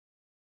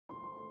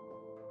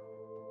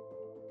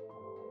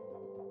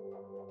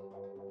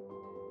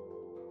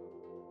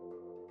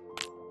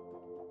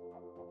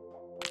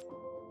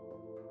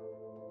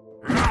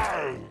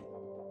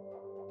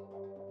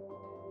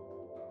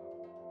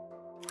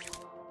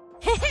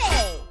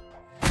Hey!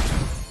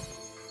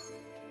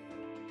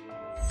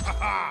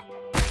 Ha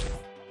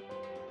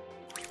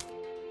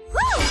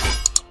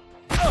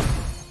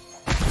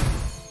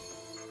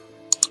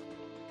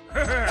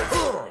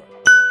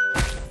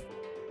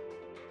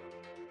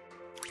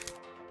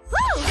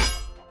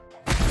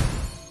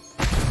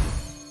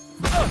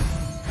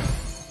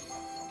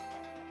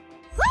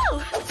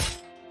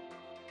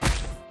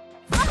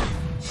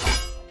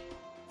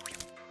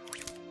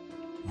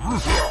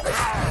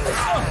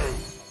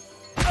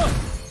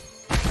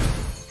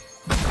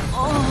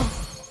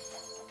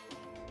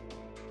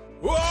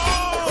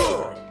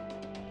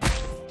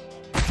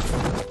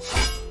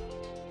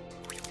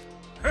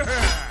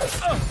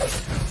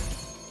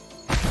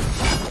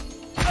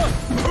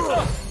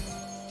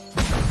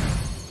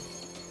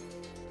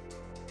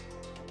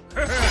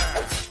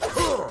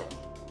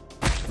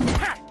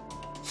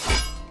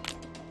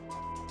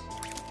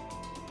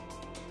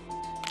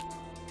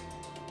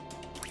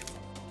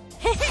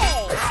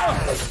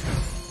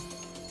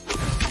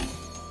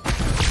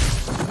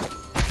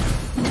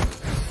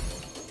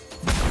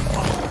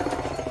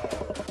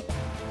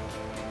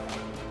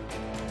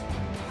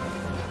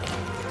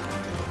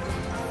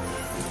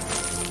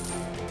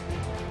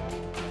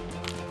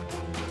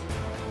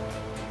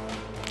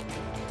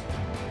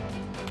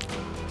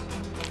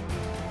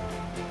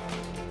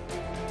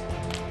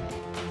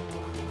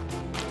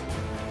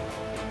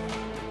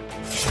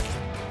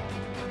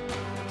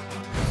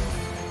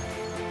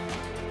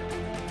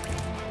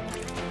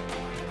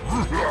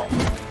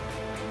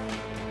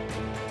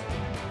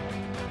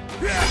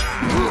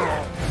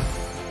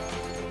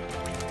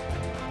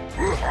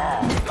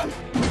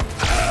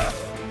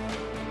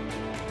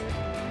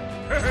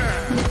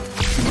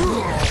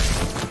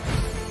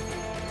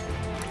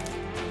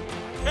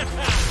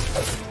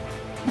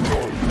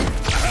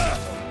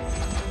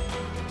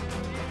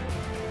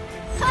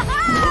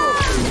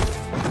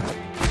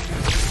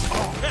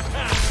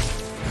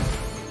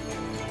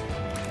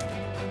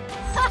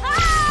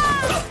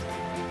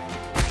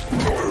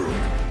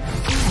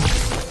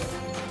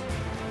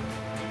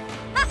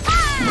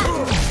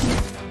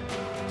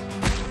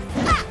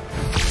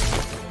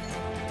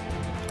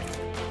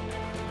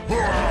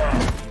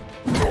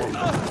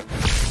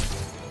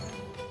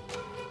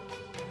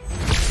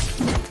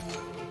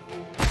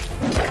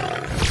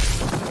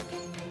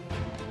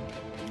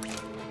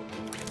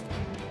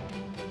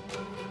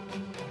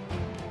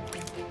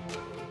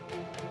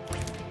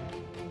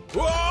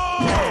Woo!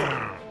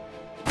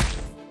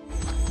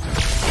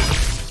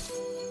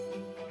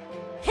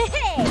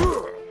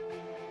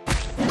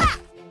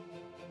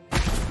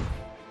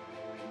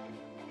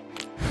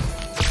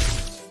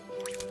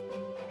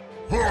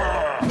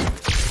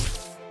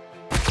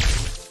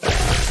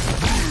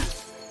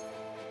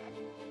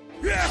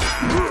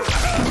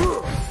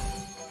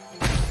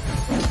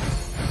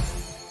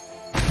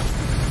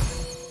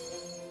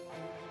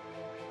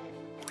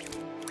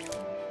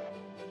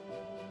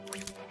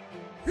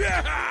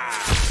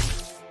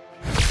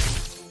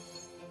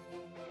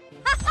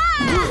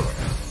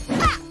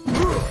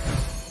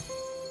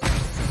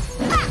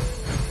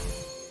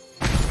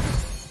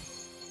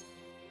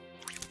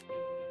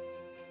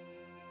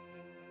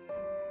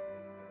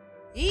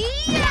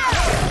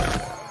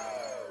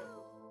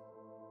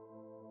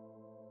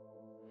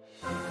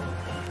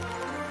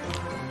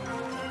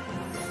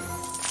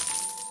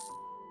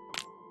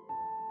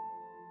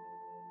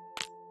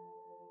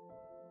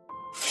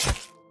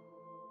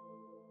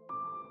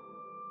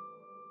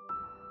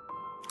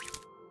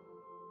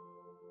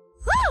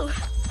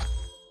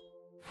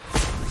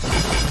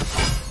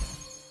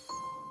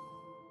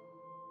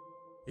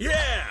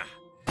 Yeah!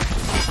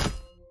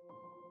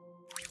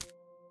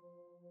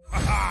 Ha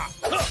ha!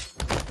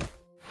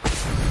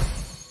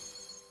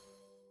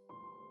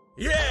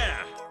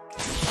 Yeah!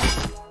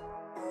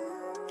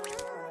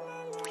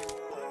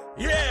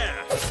 Yeah!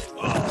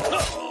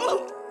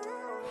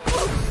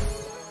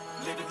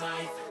 Living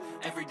life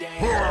every day,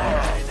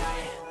 night and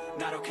night,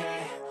 not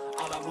okay.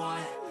 All I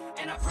want,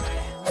 and I pray.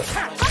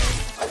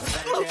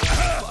 Better day.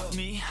 Fuck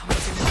me, I'm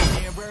looking in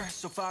the mirror,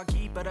 so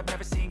foggy, but I've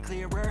never seen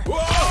clearer.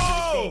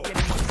 Whoa!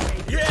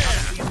 Yeah!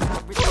 I'm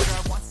not really sure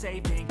I want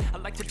saving. I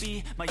like to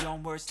be my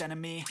own worst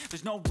enemy.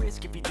 There's no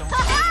risk if you don't say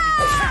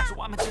anything,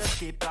 so I'ma just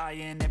keep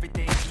buying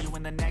everything. See you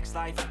in the next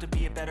life, have to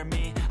be a better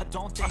me. I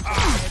don't think that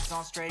my head's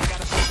on straight.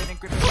 Gotta flip it and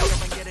grip it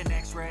up and get an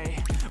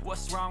x-ray.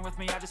 What's wrong with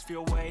me? I just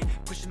feel weight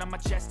pushing on my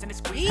chest and it's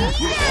squeezing.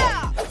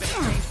 Yeah! Better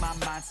change my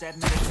mindset,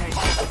 meditate.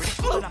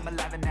 Pretty good, I'm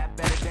alive and have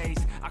better days.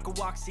 I could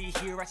walk, see,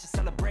 hear, I should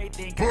celebrate.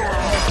 Think I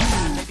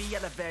can maybe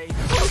elevate.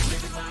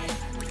 Living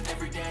life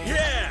every day.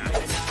 Yeah!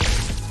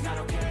 Not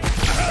okay.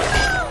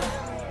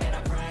 And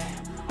I pray,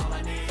 all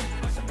I need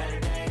are some better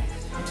days.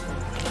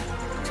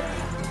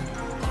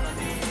 Yeah. All I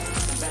need are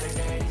some better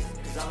days.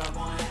 Cause all I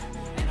want,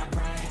 and I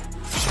pray,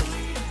 I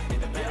believe in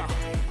the better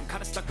days. I'm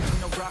kinda stuck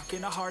between no rock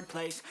in a hard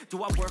place.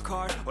 Do I work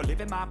hard or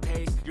live at my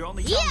pace? You're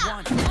only young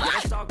once, yeah,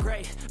 that's all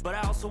great, but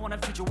I also want a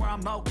future where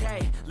I'm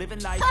okay. Living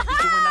life is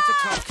doing lots of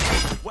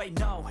cocaine. Wait,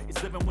 no,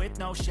 it's living with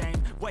no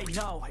shame. Wait,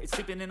 no, it's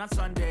sleeping in on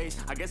Sundays.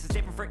 I guess it's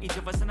different for each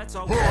of us, and that's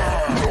okay.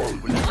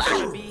 We're never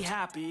gonna be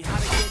happy. How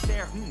to get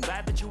there?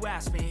 Glad that you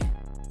asked me.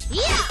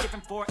 Yeah. It's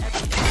different for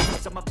everyone.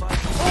 Some of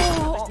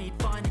us need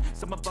fun.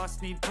 Some of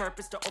us need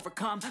purpose to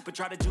overcome. But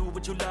try to do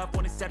what you love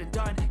when it's said and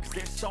done. Cause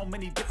there's so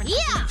many different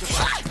things in each of us.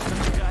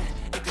 Something good,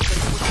 it could say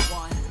what you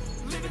want.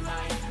 Living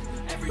life,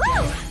 every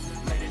day.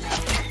 Late at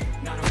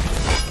night, not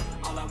okay.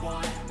 All I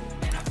want,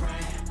 and I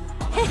pray.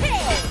 All I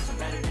need are some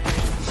better days.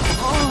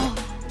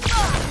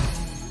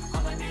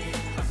 All I need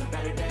are some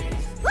better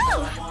days.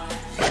 All I want,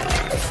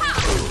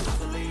 I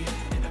believe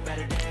in the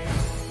better days.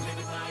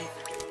 Living life,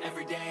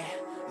 every day.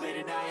 Late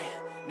at night,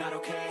 not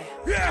okay.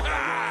 Yeah.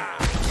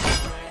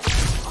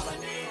 All I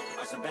need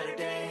are some better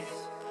days.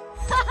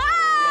 Yeah.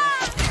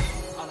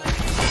 All I need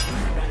are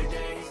some better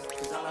days.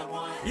 Cause all I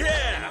want,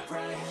 and I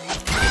pray.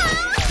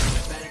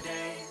 Better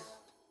days.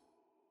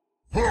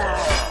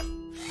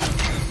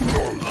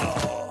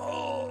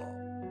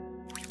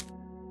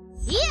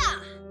 Yeah.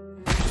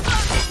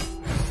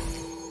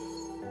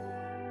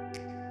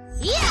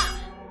 Yeah.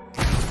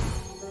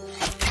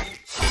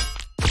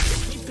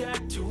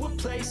 Back to a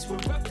place where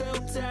I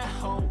felt at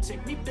home.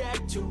 Take me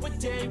back to a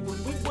day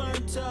when we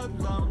weren't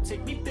alone.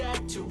 Take me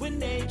back to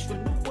an age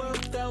when the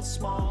world felt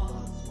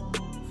small.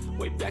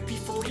 Way back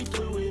before we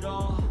blew it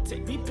all.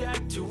 Take me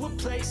back to a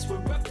place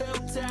where I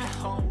felt at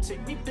home.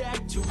 Take me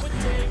back to a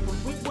day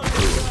when we weren't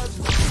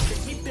alone.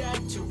 Take me back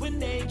to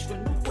an age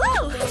when the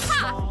world felt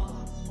small.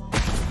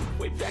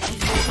 Way back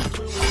before we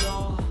blew it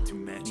all. Too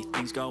many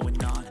things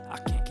going on, I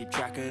can't keep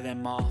track of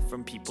them all.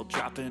 From people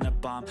dropping a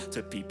bomb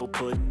to people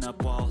putting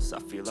up walls. I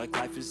feel like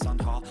life is on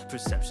hold,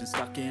 perception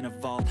stuck in a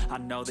vault. I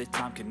know that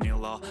time can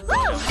heal all, but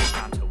how much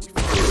time till we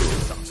fall?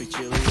 Something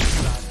chilly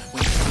inside,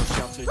 when there's no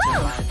shelter to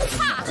hide. When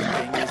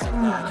nothing is a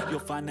lie, you'll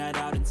find that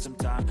out in some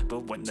time.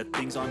 But when the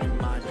things on your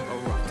mind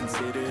are all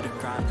considered a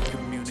crime,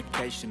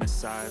 communication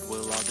aside,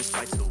 we'll all just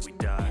fight till we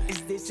die.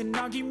 Is this an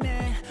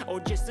argument, or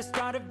just the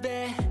start of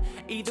it?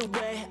 Either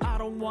way, I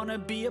don't wanna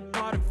be a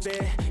part of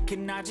it.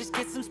 Can I just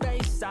get some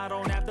space? I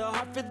don't have the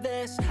heart for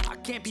this. I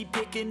can't be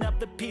picking up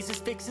the pieces,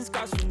 fixing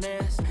scars from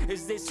this.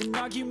 Is this an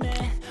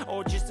argument,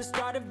 or just the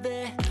start of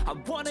it? I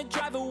wanna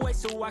drive away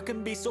so I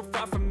can be so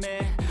far from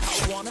it.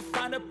 I wanna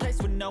find a place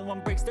where no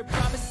one breaks their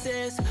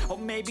promises. Or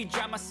maybe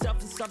drown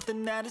myself in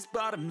something that is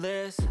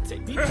bottomless.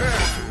 Take me back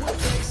to a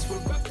place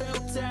where I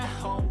felt at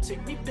home.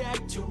 Take me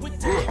back to a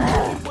day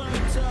when we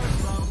weren't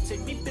alone.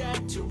 Take me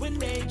back to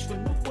an age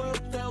when the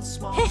world felt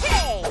small. Way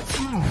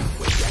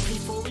back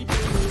before we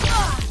blew it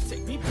all.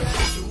 Take me back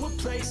to a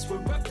place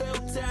where I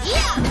felt at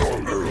home.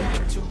 Take me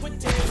back to a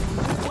day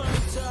when we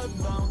weren't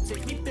alone.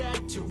 Take me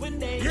back to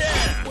an age when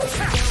the world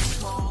felt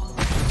small.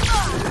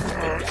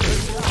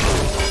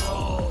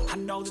 I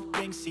know that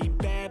things seem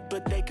bad,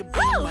 but they could be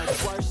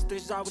much worse.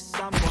 There's always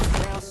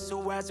someone else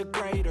who has a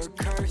greater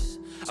curse,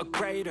 a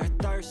greater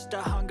thirst,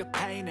 a hunger,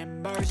 pain,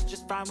 and mercy.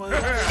 Just find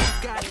whatever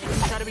you got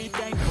and try to be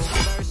thankful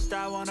first.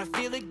 I wanna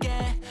feel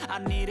again, I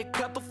need a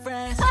couple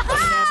friends. I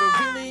never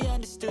really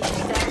understood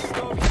how the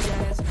story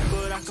ends,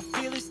 but I can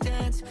feel it's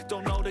tense.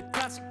 Don't know the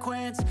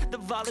consequence, the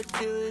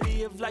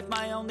volatility of life,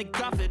 my only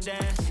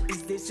confidence.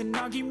 Is this an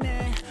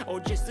argument, or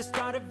just the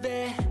start of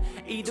it?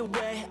 Either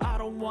way, I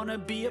don't wanna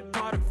be a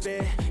part of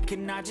it.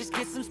 Can I just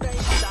get some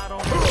space? I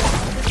don't know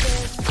how to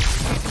this.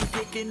 Keep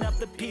picking up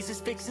the pieces,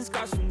 fixing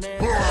scars from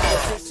this.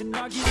 Is this an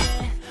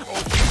argument, or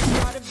just a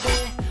part of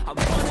it? I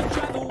wanna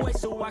drive away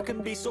so I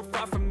can be so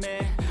far from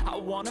it. I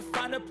wanna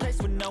find a place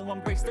where no one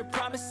breaks their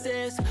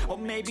promises. Or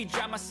maybe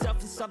drown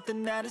myself in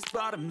something that is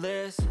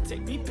bottomless.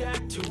 Take me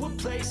back to a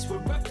place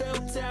where I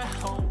felt at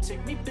home.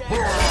 Take me back to a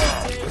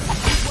day when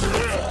we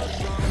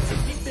weren't alone.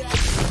 Take me back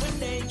to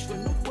an age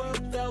when the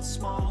world felt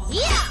small.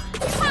 Yeah.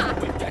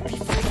 Way back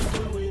before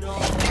we blew it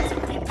all.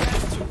 Take me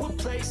back to a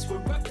place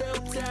where I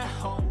felt at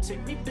home.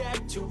 Take me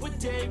back to a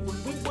day when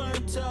we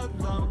weren't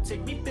alone.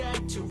 Take me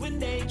back to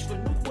an age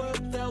when the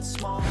world felt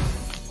small.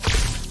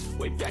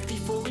 Way back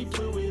before we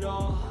blew it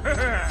all.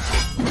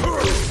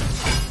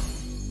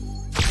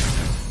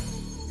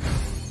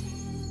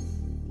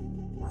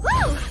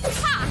 Woo!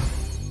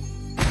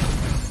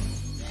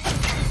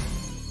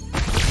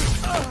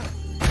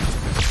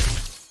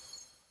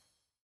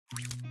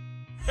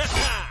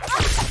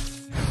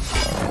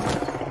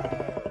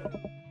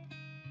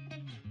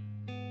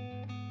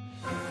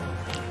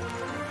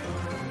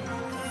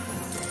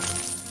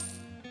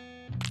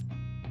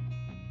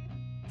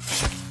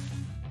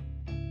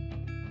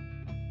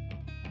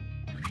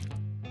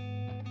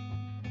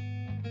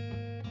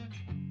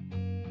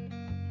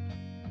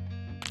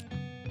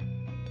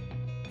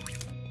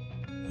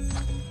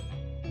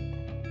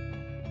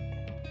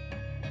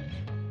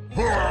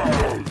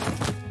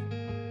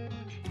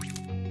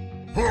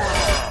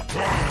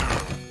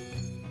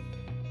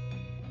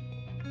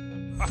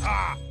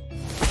 Ha!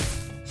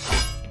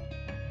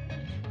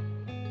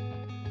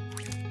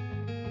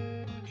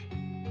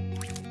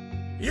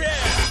 Yeah!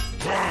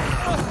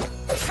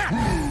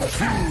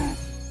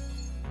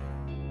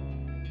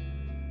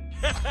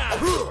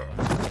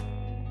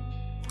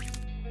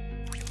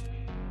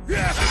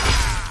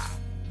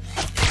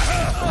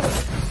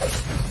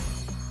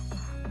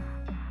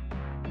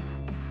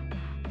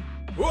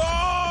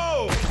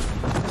 Whoa!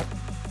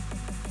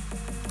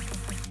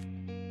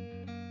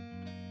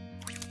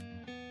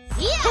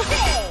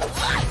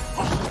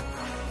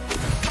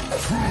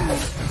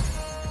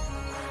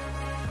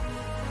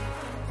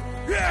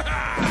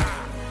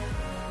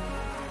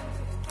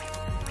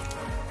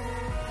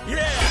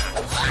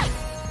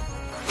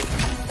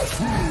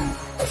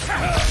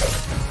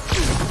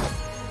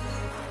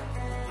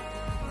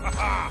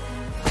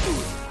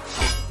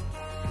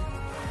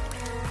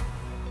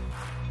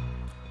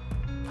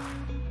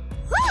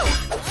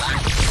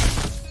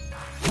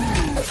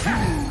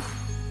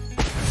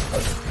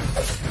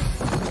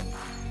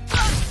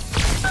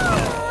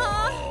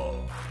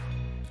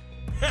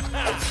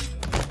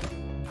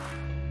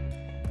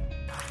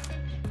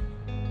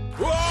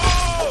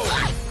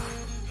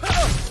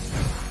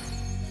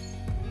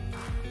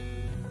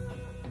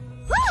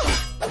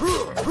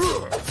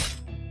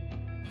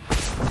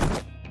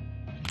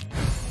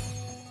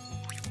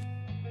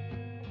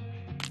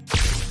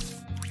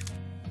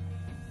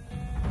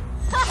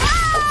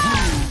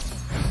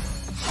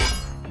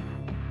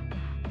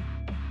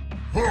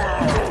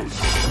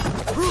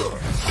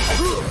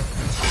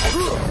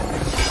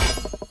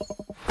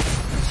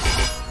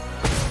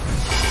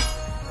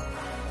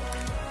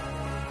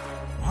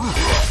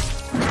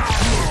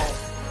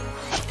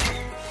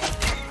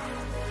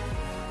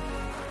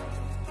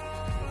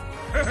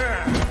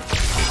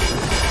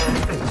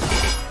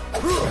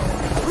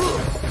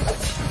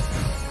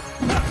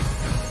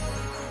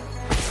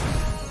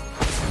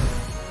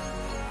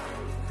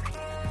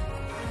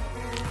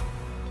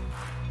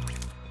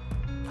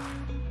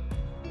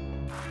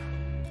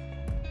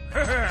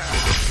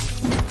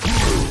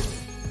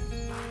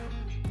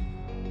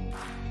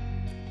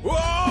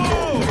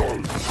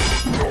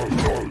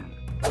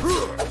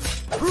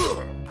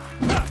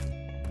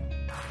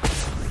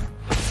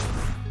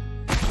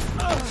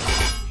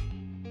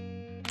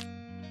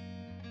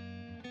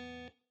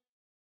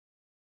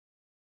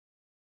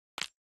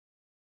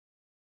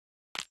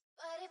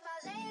 But if I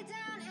lay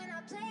down and I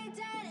play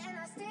dead and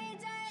I stay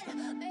dead,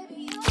 maybe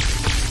you'll be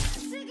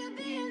sick of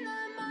being the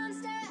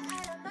monster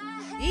out of my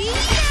head.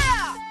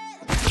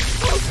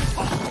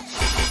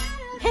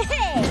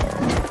 Hey!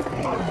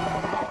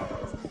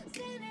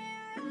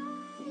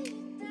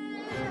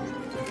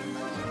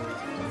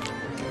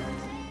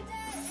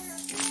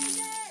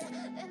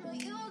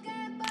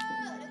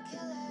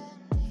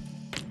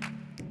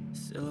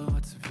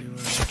 Silhouettes of you are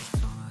like a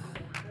dawn.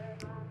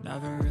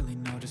 Never really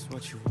know just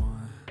what you want.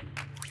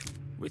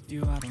 With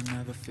you I don't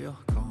ever feel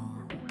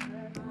calm.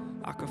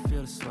 I can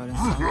feel the sweat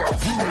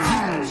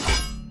inside.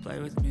 Play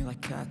with me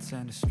like cats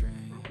and a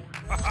string.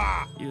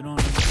 You don't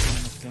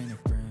understand the pain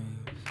it brings.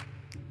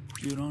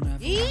 You don't ever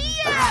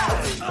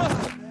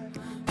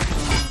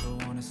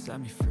wanna set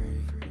me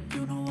free.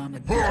 You know I'm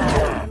addicted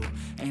to you.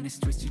 And it's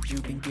twisted, you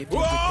can give me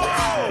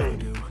what you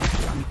do.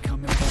 Got me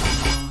coming back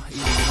more,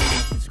 even when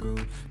nothing's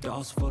screwed.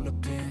 Dolls full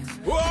of pins,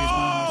 here's my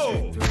heart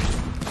straight through.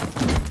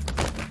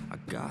 I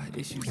got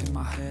issues in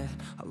my head,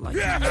 I like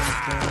you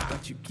right,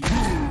 but you keep me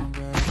on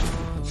red.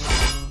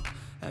 Oh,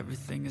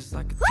 everything is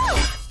like a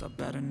test, I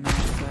better not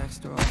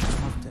text or I'll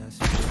have my desk.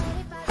 But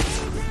if I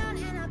lay down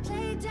and I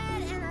play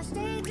dead and I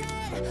stay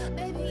dead,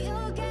 maybe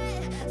you'll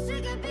get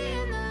sick of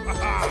being the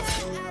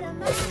monster out of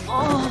my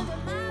head.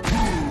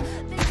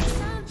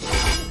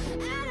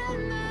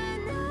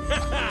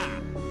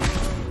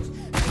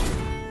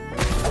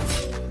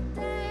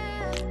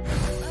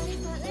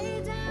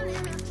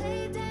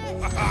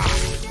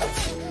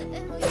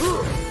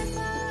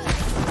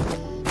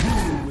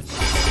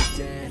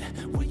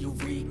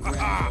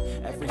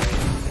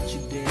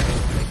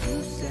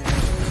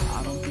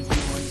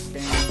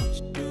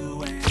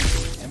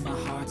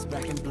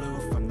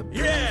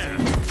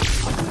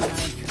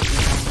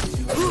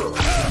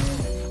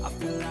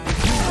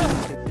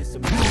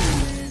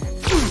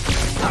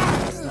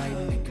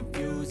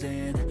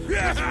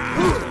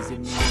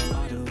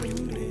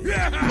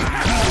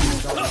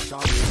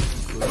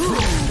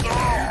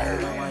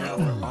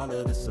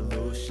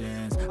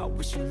 I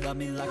wish you loved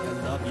me like I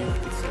love you,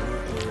 it's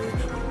stupid.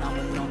 When I'm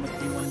alone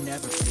with you, I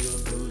never feel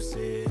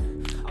lucid.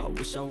 I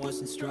wish I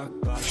wasn't struck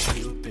by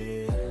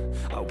Cupid.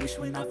 I wish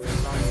when I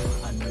first saw you,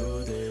 I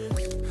knew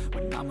this.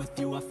 When I'm with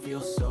you, I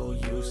feel so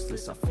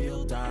useless. I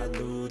feel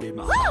diluted,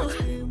 my heart's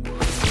being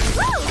wounded.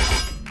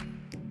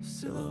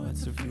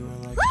 Silhouettes of you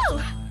are like a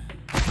dawn.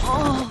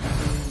 I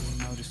never really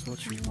know just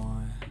what you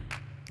want.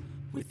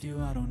 With you,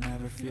 I don't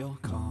ever feel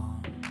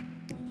calm.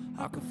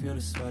 I can feel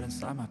the sweat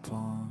inside my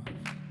palms.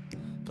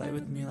 Play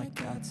with me like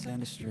cats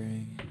and a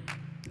string.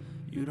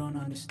 You don't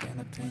understand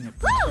the pain it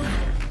brings.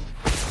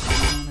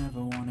 You don't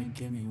ever wanna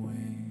give me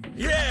wings.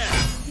 Yeah!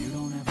 You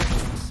don't ever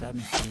wanna set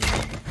me free.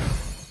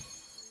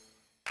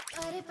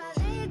 But if I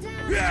lay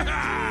down Yeah! and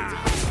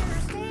I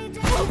stay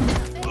dead, maybe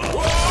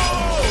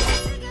you'll get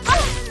sick of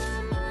being the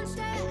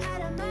monster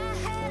out of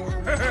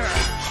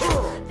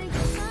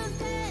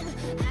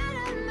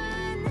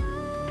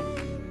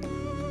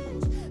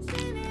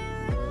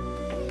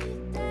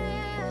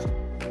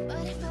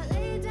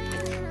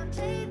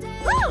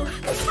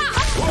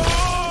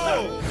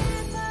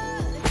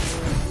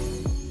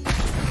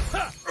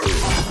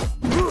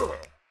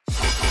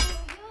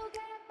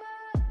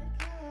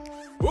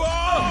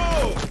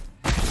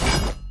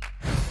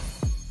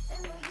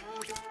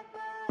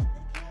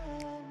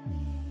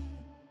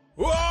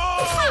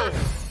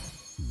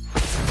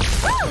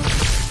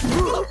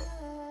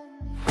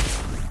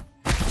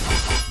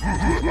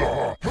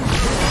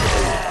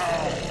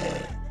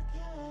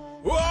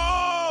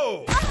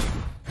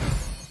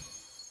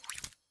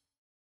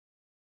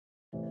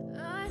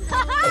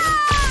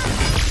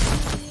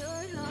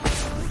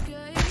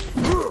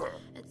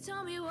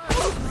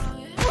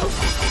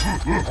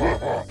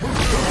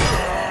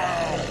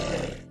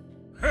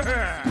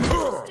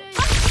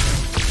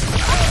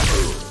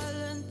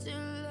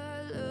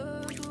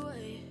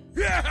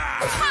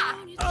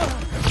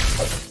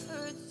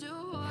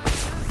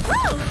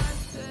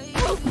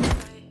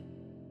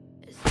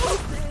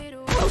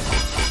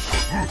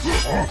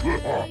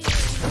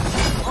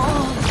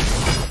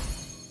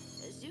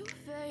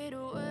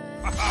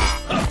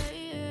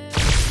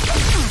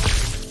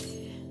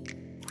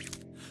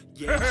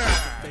Yeah,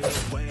 fade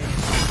away.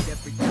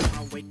 Every time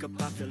I wake up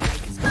I feel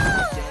like it's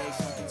my day.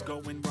 Something's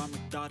going wrong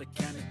with all the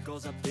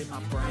chemicals up in my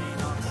brain.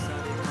 All of a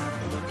sudden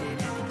I'm looking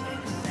at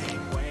anything the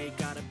same way.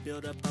 Gotta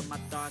build up of my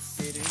thoughts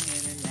sitting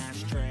in an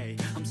ashtray.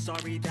 I'm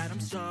sorry that I'm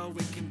so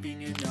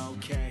inconvenient,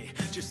 okay.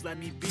 Just let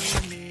me be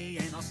me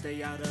and I'll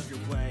stay out of your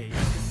way. I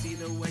can see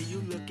the way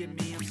you look at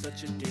me, I'm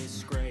such a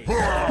disgrace.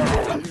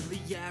 I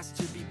really asked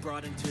to be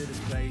brought into this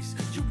place.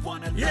 You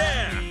wanna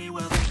love me?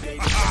 Well then baby,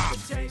 take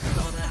the taste.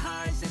 All the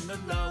highs and the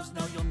lows,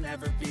 no you'll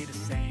never be the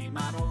same.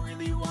 I don't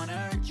really wanna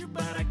hurt you,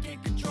 but I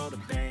can't control the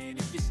pain.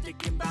 If you're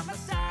sticking by my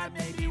side,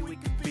 maybe we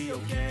could be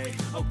okay.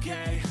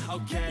 Okay,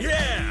 okay.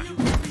 Yeah. You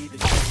can be the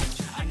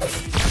change I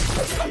need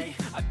today.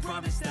 I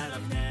promise that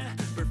I've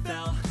never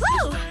felt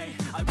this way.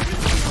 I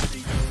really hope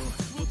that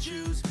you will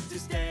choose to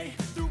stay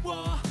through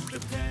all the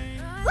pain.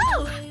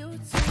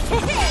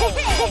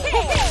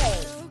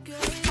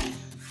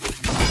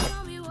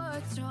 Tell me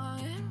what's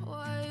wrong and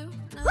why you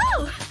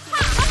know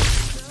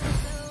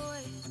that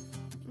way.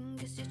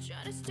 Guess you're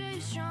trying to stay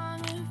strong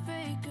and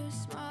fake a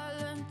smile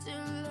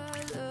until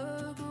I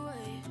look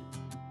away.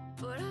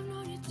 But I've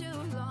known you too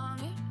long,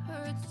 it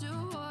hurts to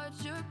watch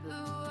your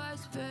blue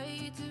eyes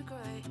fade to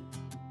gray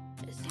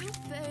as you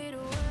fade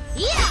away.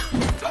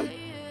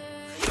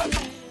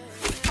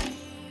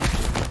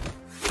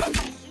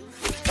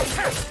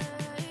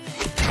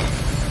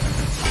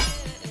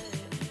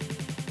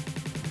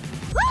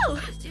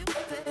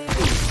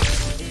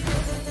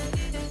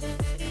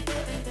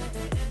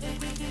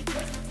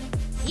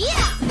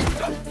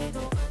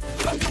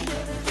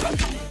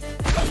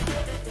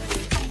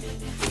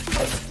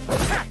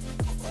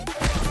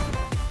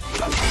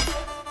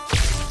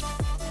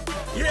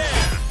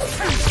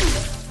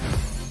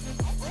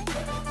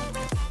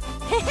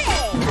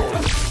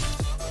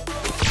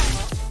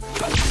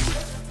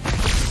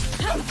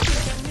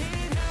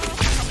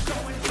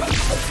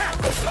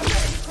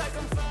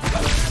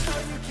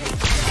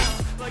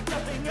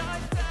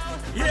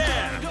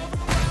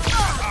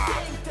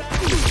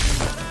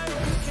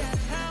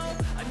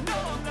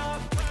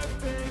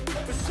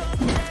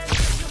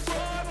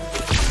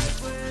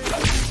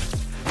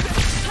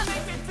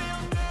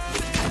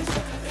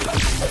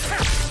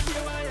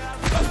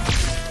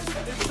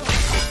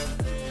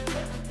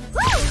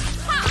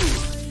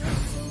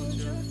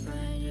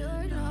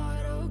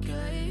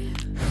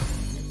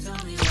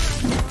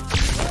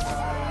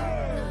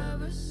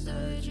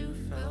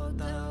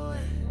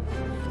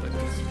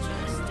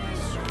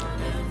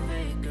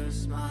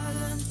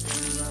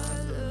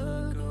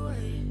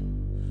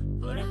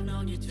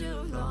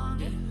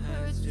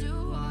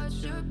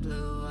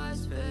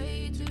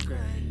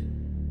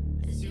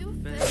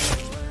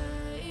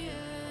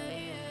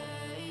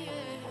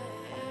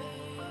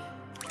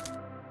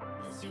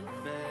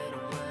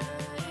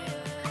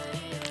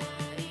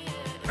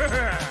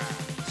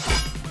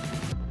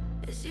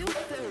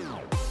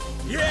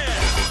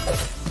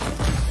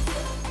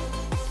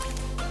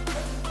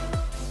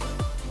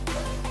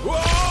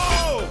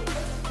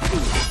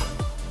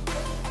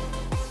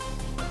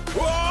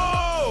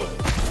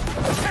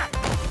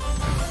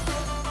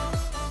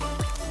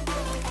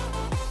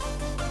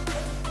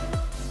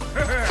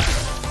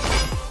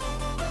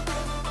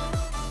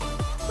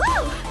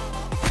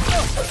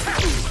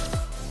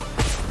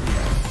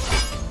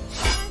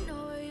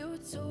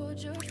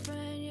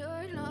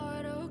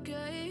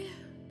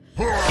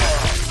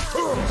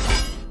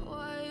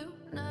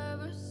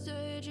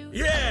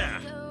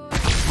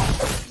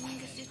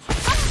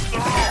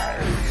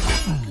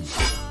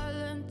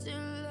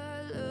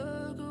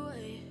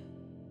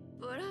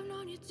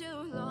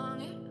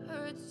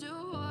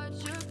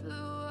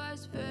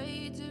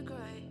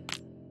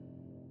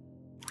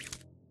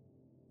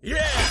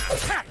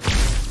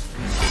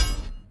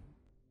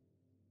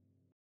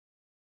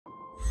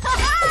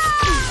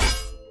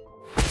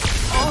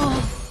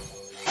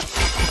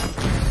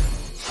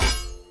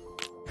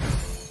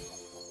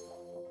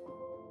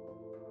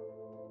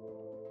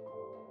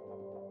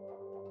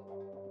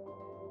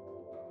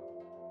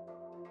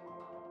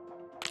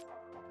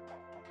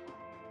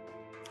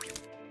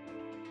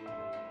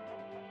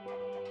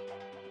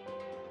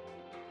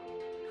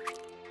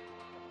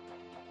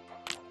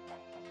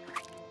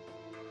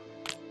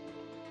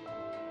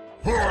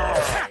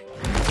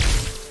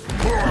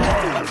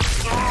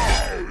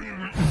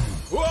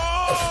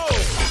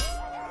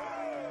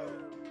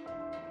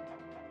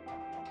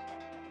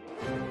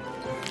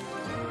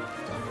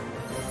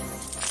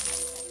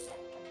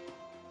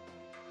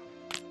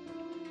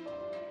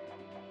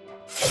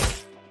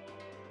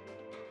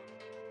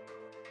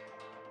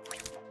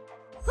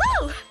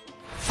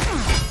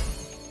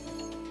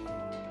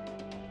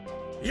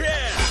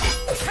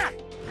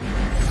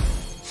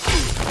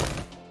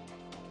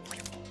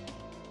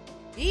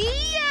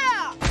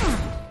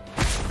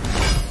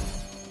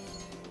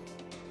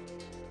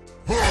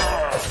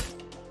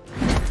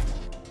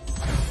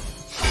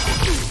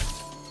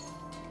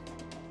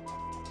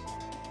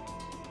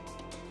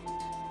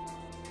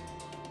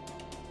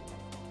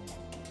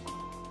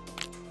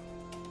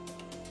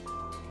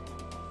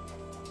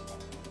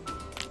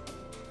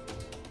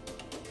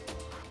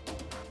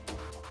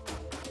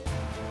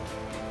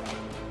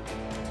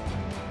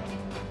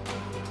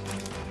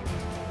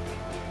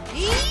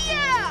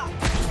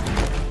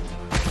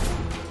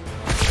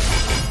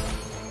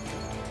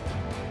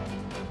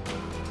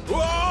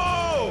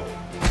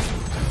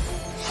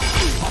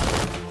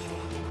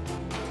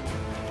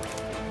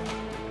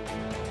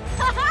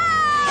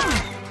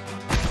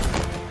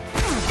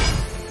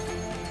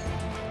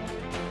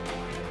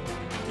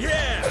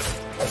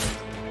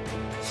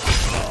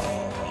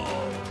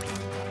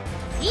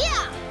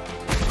 Yeah!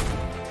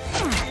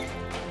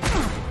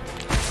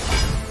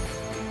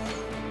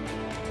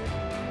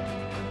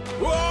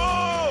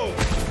 Whoa!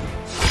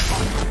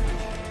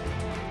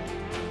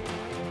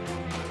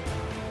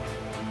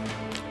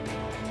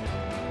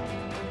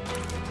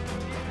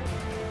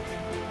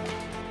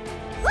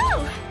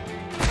 Woo!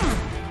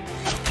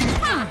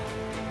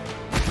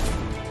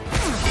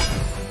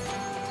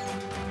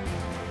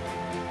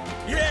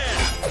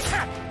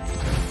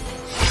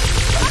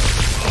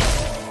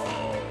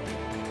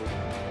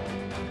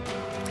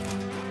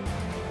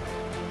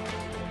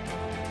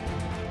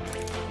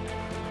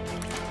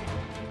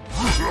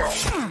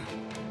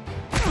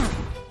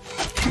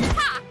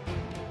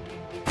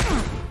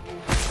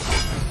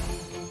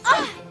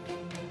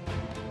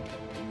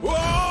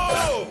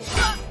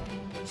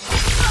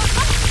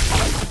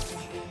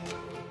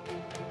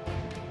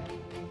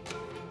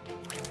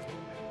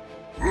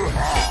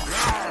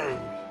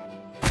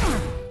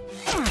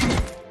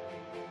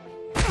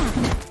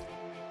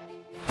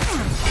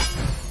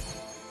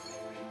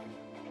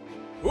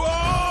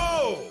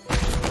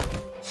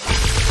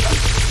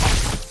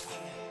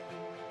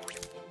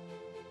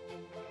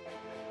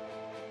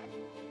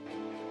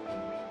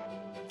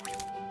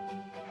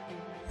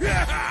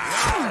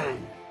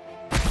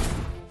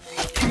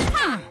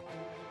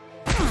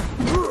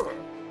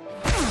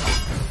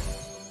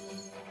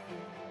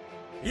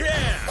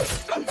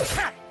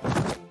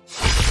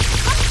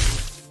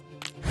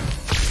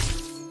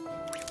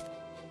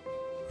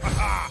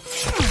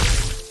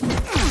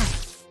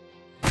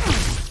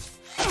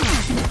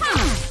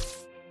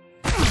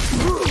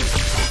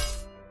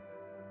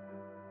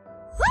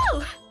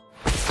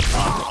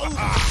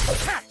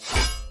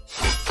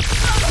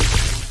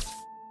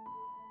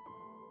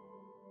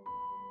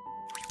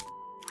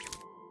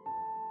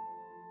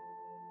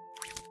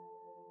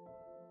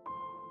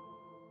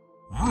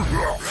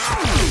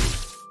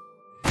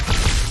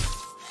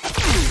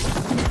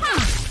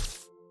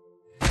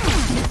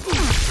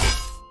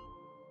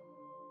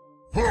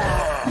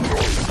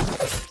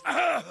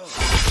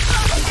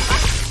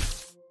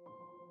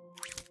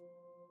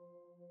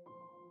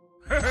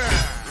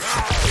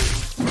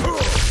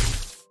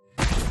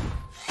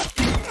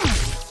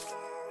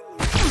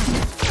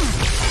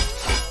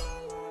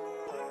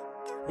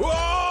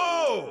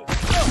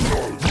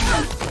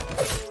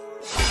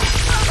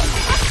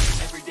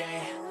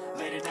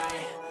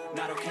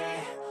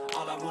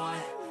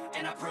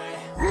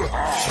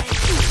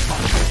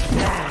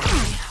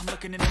 I'm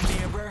looking in the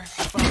mirror,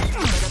 but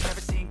I've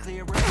never seen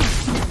clearer.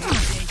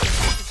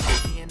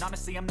 And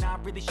honestly, I'm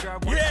not really sure I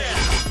want to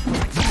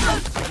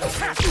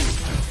say.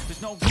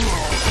 There's no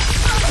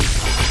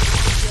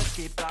just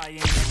keep buying.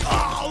 In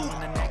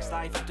the next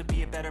life, have to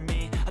be a better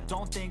me. I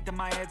don't think that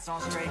my head's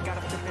on straight.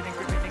 Gotta flip it and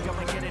grip it and go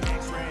and get an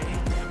X-ray.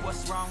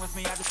 What's wrong with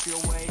me? I just feel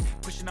weight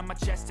pushing on my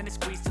chest and it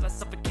squeezes till I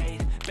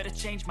suffocate. Better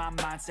change my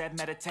mindset,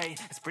 meditate.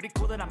 It's pretty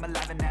cool that I'm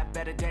alive and have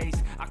better days.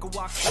 I could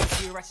walk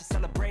through here, I should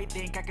celebrate.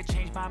 Think I could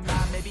change my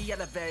mind, maybe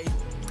elevate.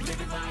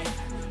 Living life.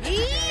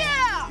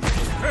 Yeah!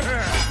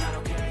 Not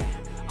okay.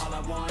 All I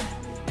want,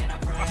 and I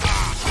pray.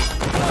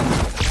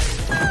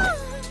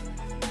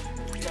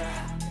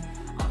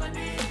 Yeah. All I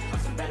need are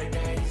some better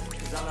days.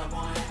 'Cause all I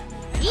want.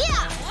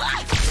 Yeah!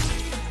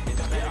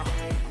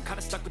 I'm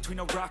kinda stuck between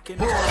a rock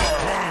and a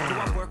rock. Do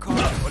I work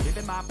hard or live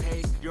at my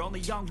pace? You're only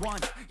young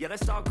once, yeah,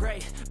 that's all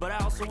great, but I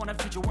also want a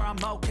future where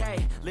I'm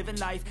okay. Living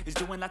life is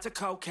doing lots of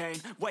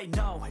cocaine. Wait,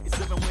 no, it's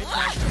living with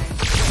no shame.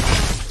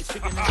 It's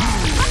figuring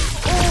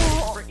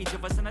out for each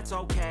of us, and that's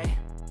okay.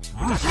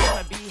 We just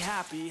wanna be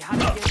happy. How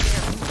do you get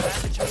there? I'm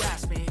glad that you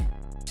asked me.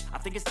 I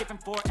think it's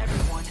different for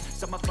everyone.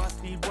 Some of us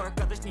need work,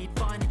 others need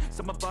fun.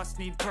 Some of us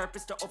need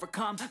purpose to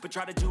overcome. But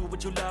try to do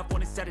what you love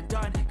when it's said and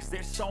done. Cause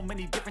there's so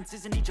many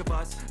differences in each of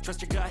us.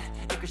 Trust your gut,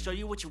 it can show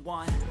you what you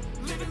want.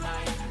 Living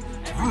life,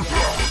 every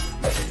day.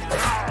 Living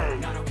now,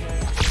 not okay.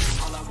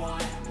 All I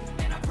want,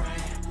 and I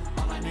pray.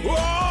 All I need.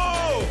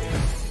 Whoa!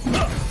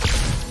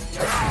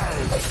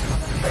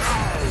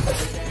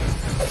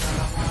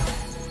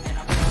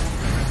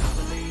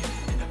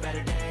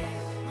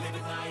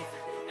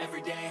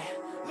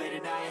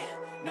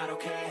 Not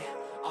okay,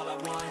 all I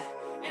want,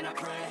 and I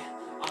pray.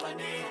 All I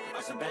need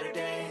are some better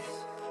days.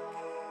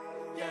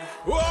 Yeah.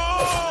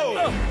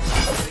 Whoa!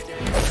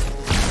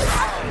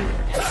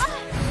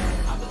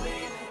 I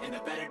believe in the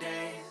better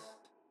days.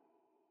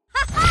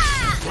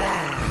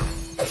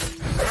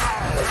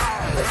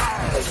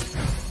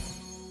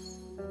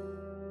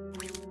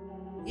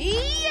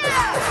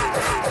 Yeah!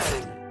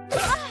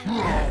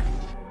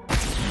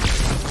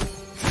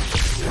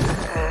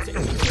 Take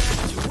me back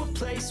to a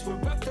place where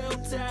I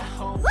felt at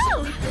home. Woo!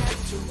 Take me back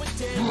to a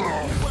day when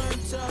we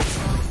weren't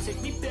alone.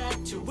 Take me back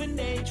to an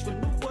age when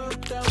the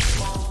world felt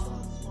small.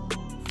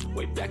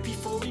 Way back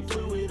before we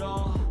blew it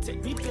all.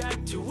 Take me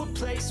back to a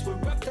place where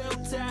I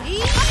felt at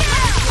home.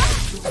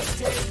 To a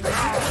day when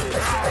we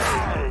weren't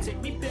alone.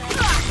 Take me back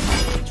to an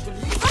age when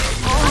we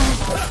weren't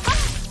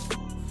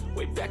alone.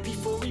 Way back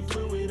before we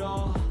blew it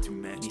all. Too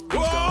many things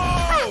going on.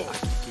 I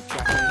can't keep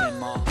track of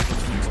them all.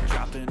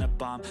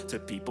 to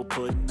people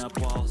putting up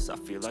walls. I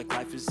feel like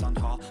life is on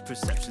hold,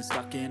 perception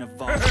stuck in a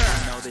vault.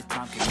 I know that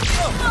time can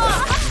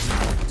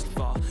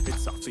fall.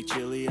 It's awfully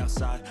chilly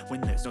outside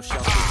when there's no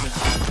shelter to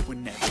hide.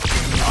 When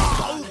everything is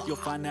fine, you'll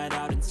find that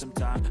out in some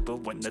time.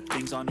 But when the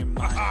things on your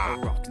mind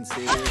are all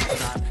considered a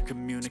crime,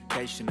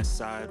 communication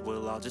aside,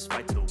 we'll all just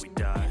fight till we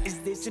die. Is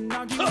this an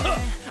argument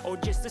or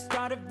just the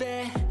start of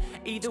it?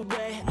 Either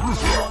way, I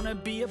don't wanna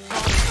be a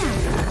part of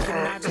it.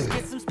 Can I just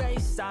get some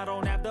space? I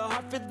don't have the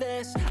heart for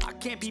this. I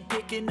can't be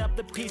picking up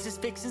the pieces,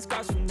 fixing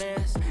scars from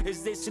this.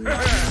 Is this an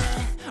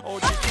argument or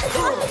just the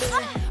start of it?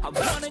 I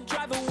wanna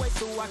drive away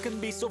so I can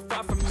be so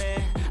far from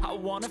it. I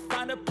wanna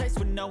find a place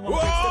where no one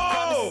breaks the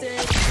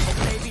promises. Or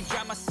maybe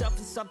drown myself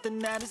in something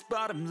that is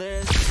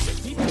bottomless.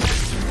 Take me back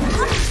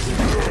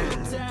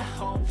to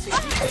home. Take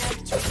me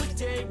back to a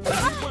day when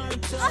we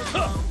weren't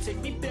alone.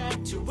 Take me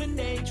back to an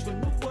age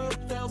when the world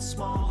felt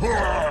small.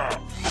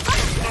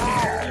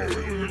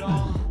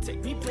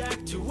 Take me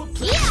back to a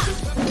place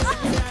where I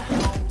felt at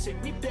home.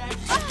 Take me back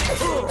to a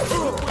day when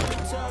we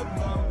weren't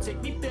alone.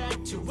 Take me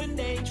back to an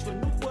age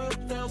when the world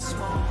felt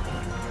small.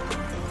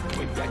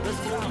 Way back, let's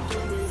do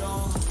it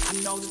all. I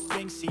know that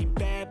things seem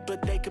bad,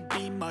 but they could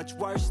be much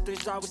worse.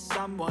 There's always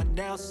someone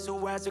else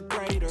who has a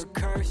greater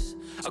curse,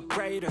 a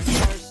greater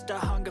thirst, a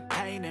hunger,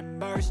 pain, and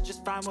mercy.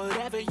 Just find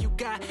whatever you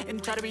got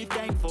and try to be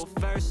thankful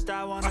first.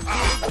 I wanna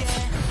feel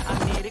again,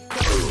 I need a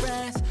couple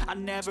friends. I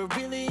never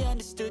really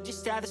understood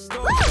just how the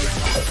story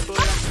ends, but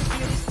I can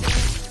feel these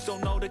things,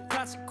 don't know the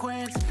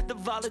consequence. The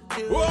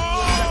volatility is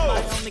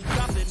my only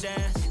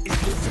confidence. Is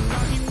this an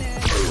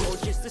argument or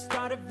just the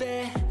start of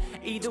it?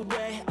 Either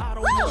way, I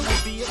don't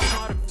wanna be a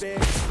part of it.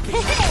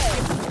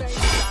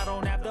 I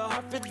don't have the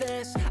heart for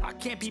this. I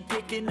can't be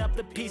picking up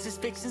the pieces,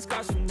 fixing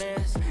scars from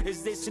this.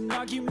 Is this an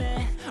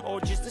argument or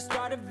just the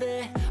start of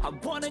it? I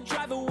wanna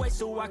drive away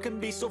so I can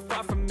be so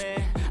far from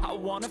it. I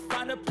wanna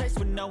find a place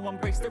where no one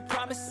breaks their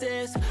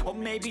promises. Or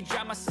maybe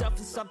drown myself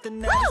in something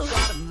that is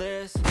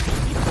bottomless. Take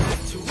me back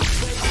to a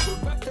place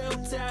where I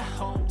felt at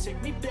home.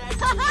 Take me back to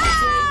a day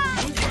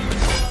when we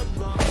weren't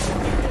alone. Take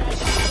me back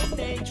to an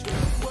age when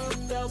the world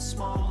felt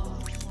small.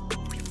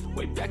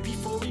 Way back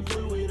before we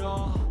blew it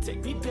all.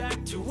 Take me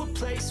back to a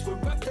place where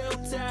I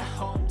felt at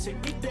home.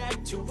 Take me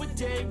back to a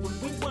day when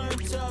we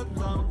weren't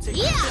alone. Take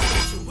me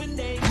back to an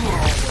age when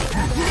the world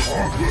felt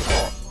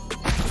small.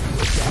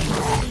 Way back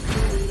before we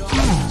blew it all.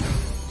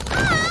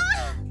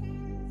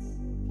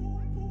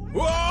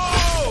 Whoa!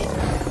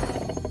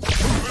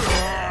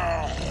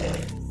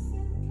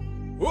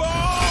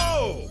 Whoa!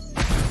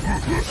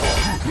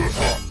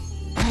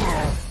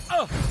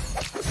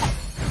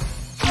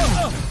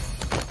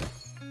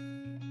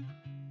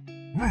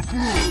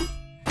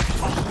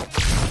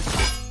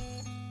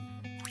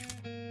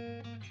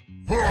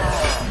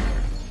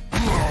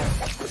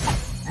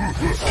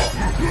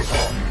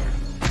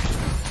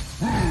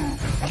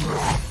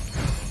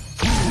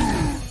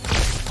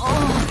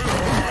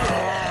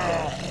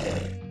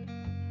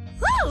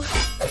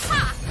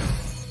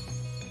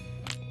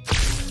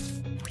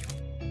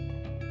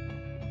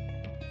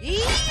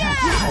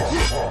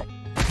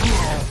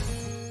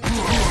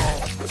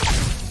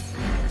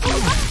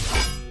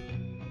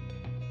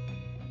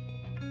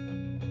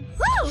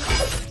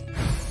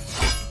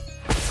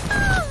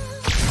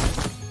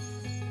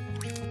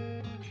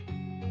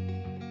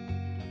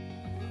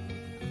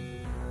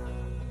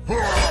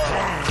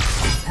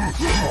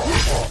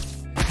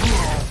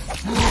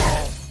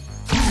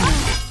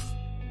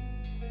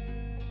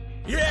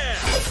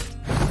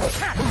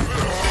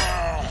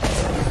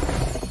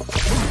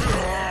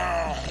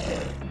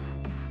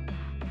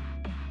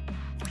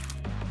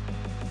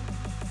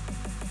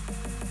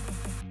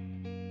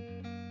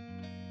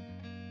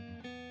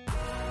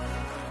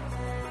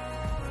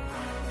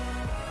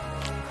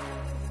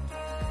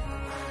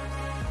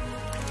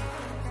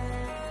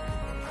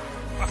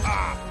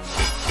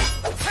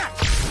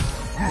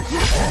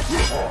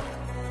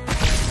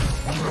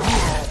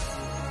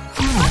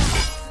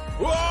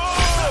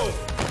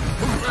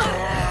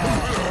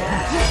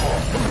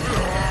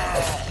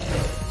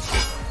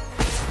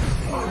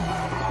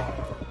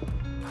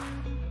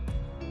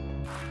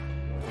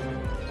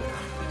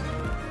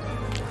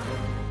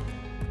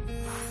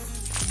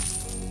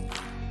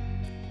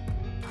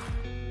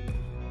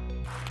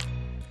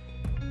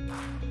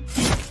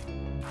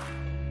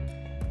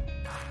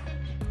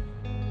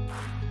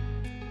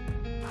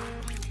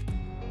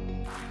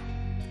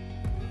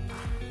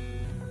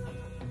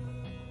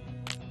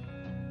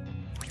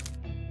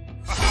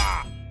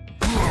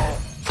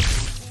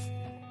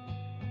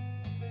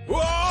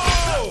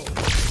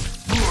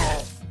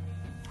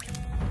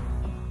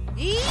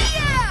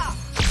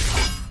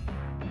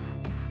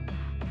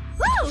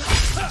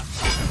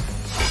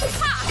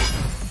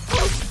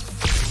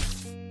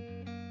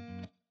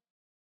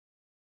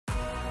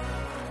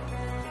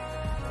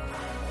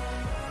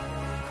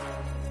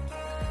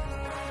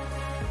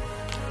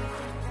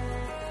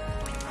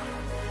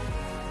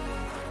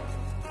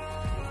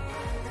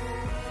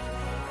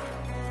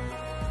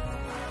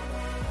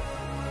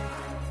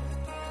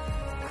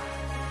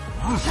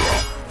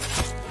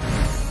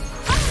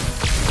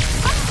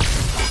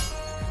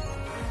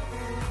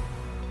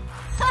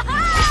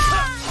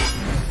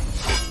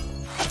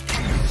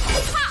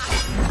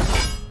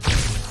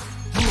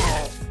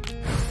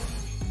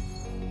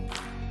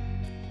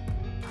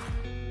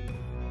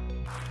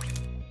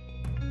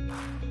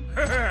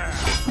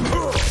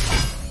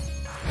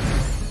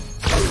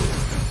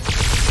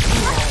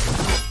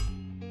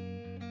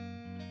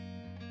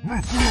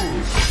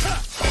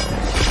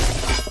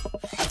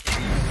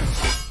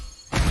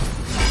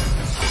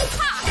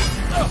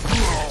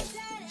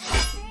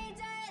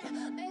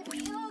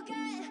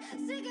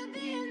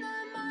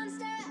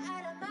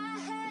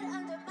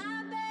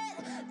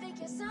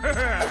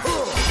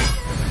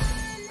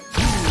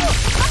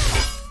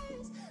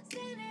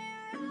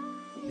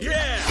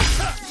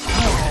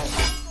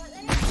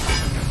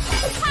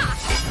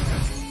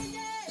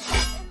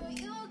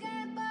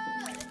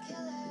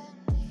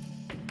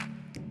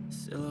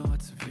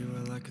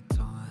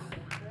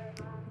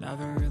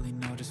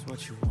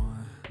 what you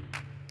want.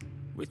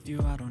 With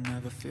you I don't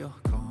ever feel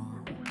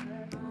calm.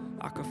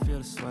 I can feel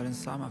the sweat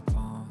inside my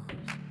palms.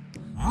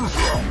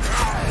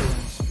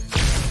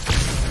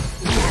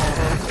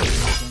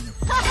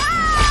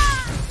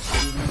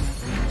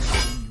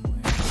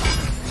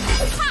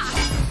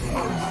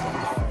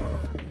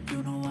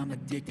 You know I'm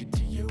addicted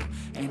to you,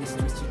 and it's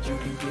twisted you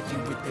can get me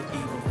with the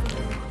evil for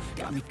you.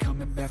 Got me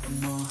coming back for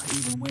more,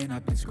 even when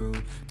I've been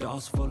screwed.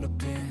 Dolls full of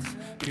pins,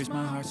 pierce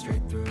my heart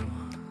straight through.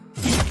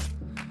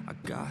 I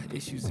got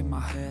issues in my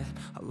head,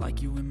 I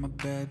like you in my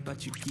bed,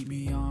 but you keep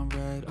me on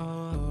red.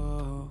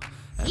 Oh,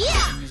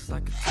 everything is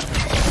like a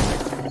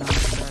test. When I'm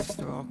stressed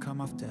or I'll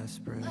come off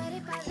desperate.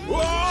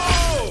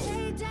 Whoa!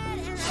 Stay dead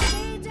and I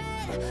stay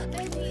dead.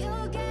 Baby,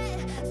 you'll get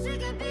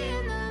sick of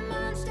being the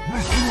monster. Out of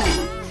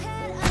my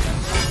head, under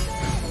my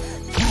bed.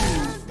 Think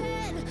you've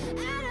been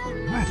out of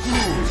my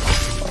head.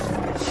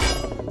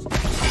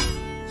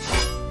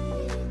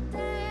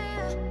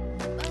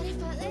 But if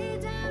I lay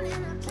down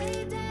and I play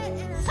dead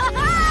and I stay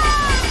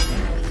dead,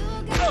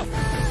 you'll get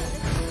fucked.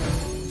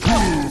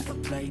 If I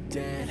play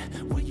dead,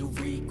 will you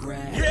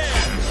regret? Yeah!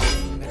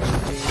 Everything that you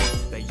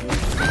did, that you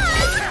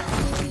regret.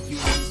 Do you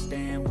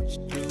understand what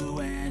you're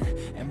doing?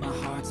 And my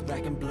heart's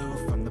black and blue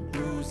from the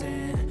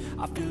bruising.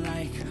 I feel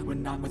like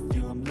when I'm with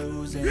you I'm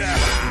losing. Yeah!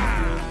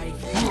 I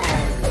feel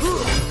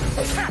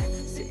like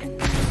sitting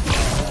there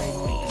beside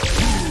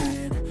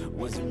me.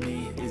 Was it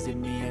me? Is it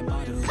me? Am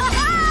I delusional?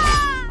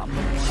 I'm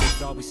the one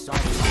who's always sorry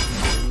for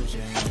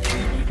confusion.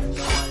 Even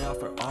though I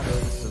offer all of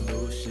the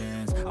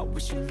solutions, I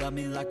wish you loved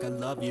me like I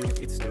love you.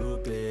 It's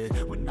stupid.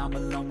 When I'm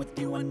alone with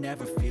you I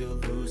never feel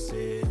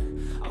lucid.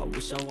 I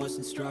wish I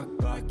wasn't struck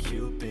by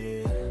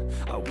Cupid.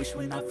 I wish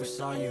when I first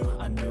saw you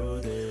I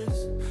knew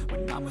this.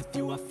 When I'm with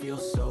you I feel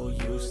so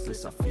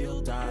useless. I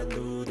feel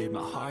diluted,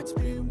 my heart's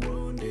been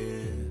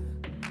wounded.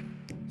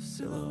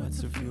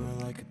 Silhouettes of you are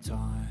like a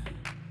taunt.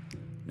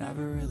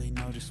 Never really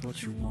know just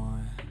what you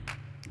want.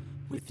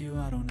 With you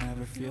I don't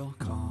ever feel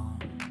calm.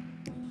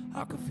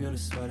 I can feel the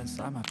sweat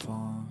inside my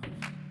palms.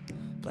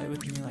 Play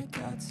with me like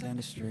cats and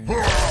a string.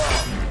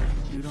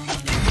 You don't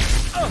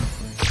understand.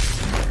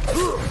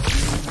 You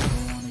don't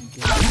ever wanna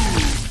get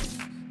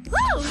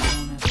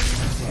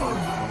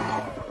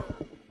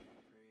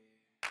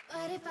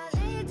But if I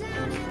lay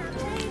down and I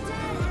play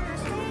dead and I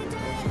stay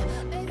dead,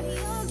 baby,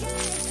 you'll get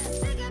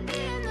sick of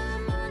being the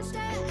monster.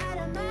 Out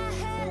of my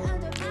head,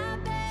 under my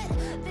bed.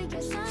 Think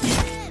you're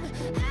something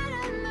out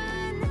of my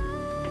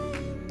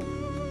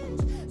nightmares.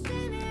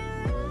 See me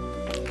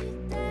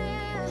right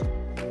there.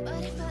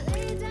 But if I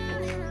lay down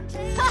and I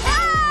play dead,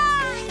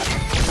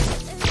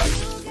 then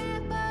you'll get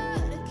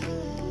bored of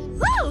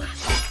killing me.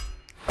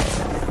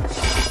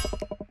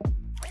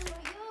 Then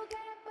you'll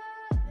get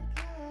bored of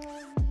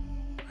killing me.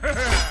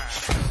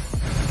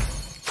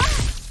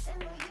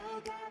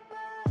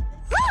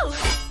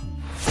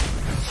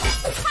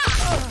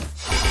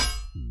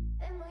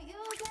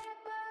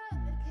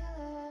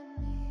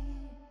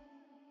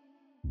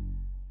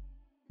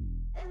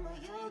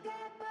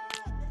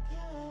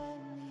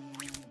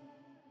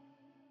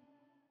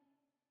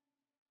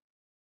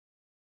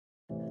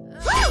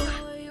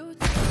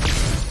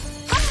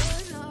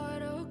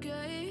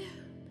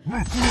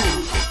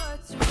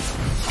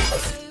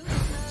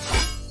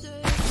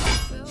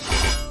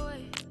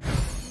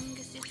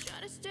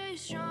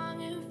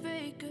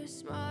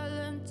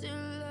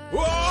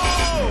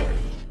 Whoa!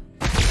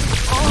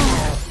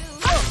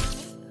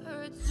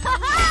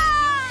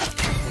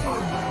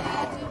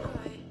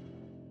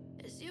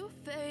 As you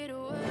fade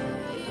away,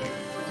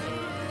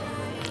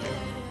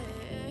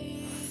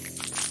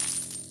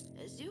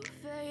 as you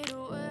fade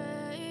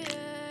away.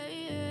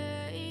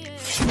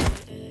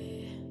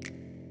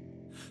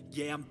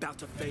 Yeah, I'm about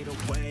to fade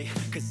away.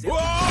 Cause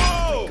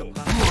Whoa! every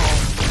time I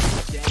think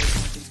about it, yeah,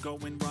 something's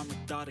going wrong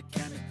with all the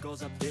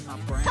chemicals up in my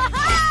brain. All of a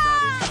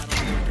sudden, I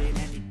don't look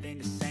at anything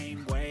the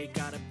same way.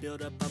 Gotta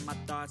build up of my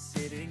thoughts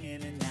sitting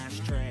in an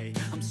ashtray.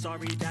 I'm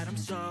sorry that I'm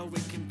so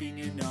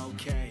inconvenient,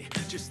 okay?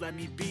 Just let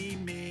me be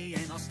me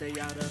and I'll stay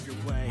out of your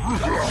way.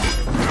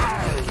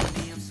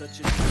 I'm such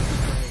a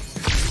disgrace.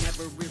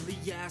 Never really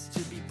asked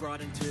to be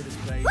brought into this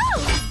place.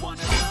 You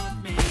wanna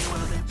love me?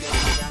 Well then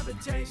baby, have a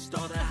taste.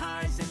 All the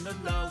highs and the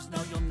lows,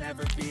 no you'll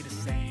never be the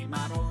same.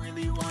 I don't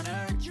really wanna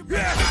hurt you, but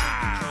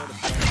control the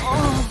pain.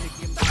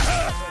 Thinking about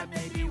that,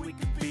 maybe we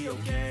could be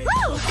okay.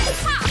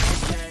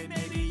 Okay,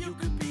 maybe you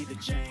could be the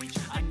change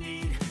I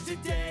need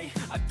today.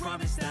 I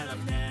promise that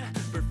I've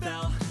never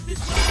felt this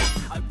way.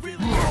 I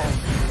really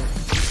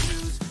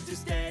choose to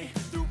stay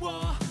through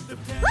all the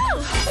pain.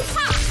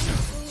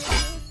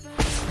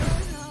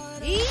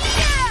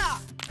 Yeah!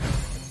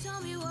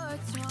 Tell me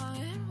what's wrong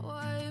and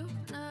why you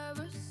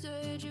never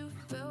said you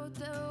felt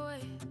that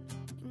way.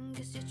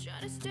 Guess you try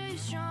to stay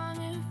strong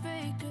and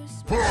fake a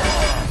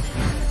smile.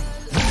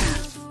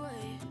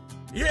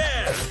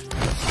 Yeah!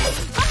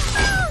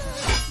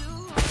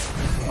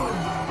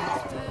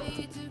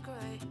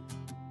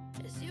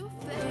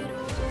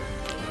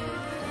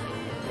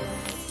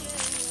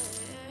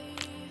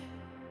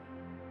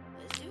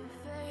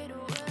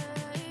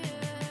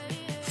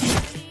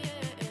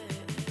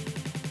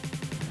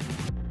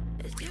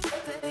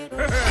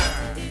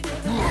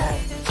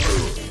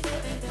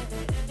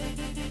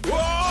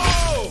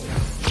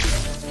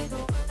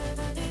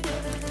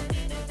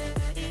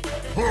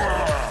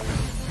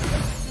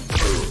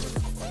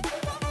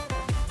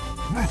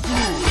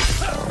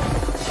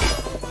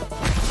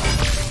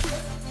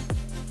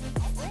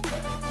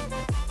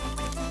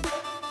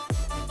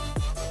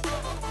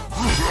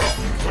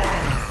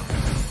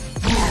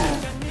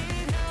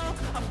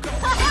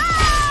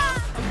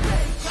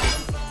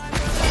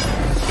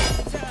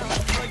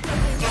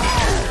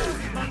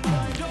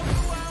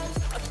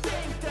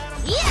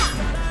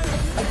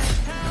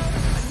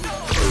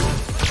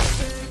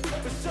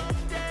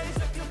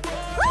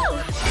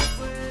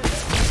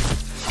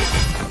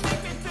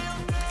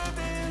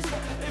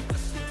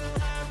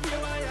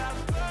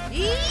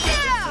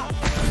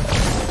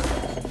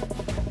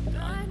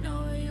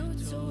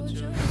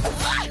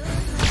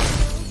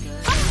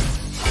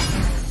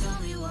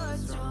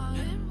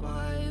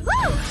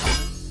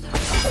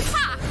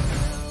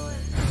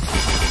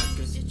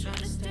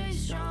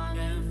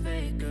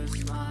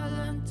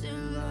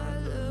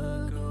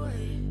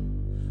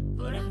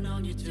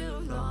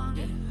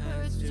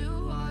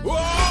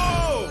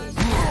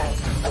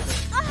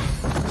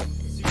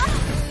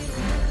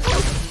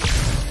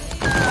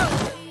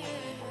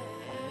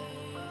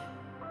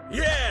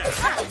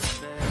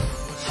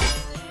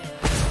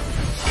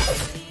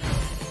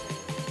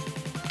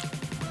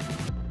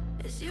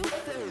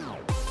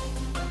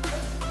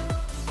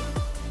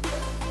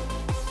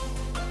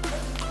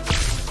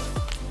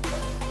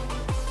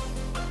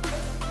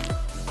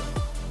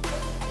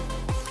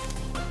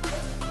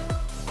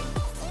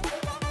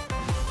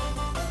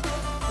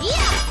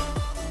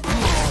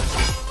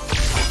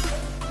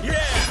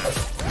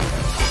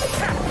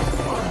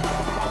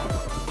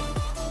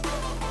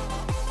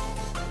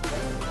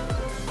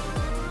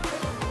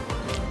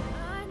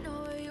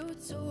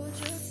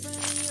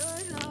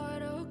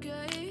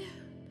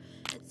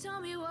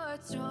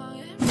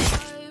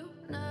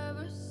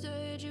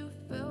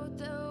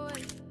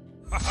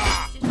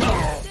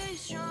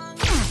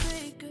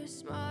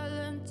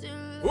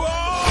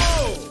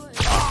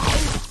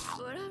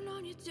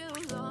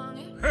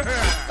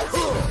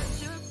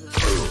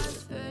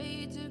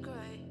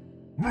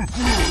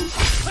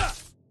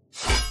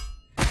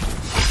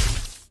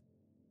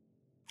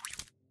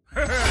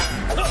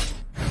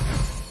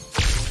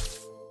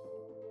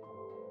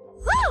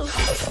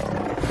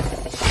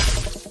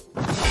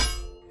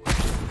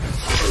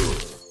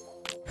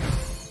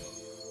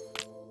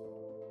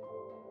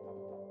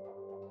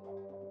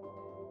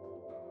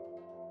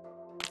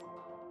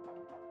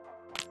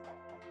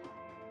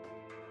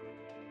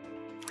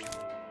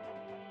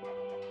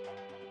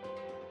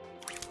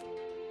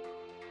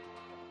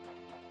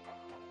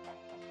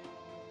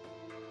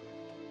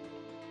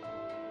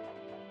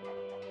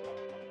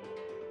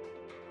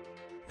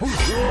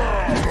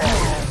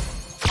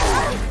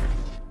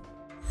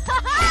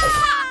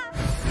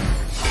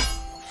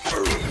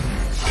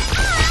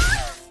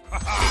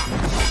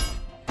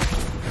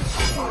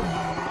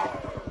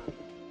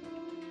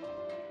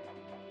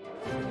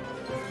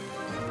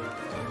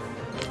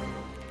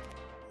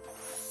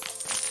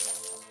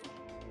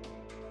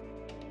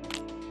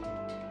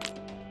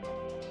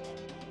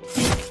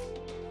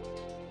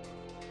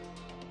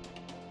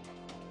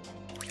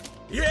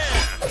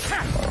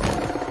 Yeah!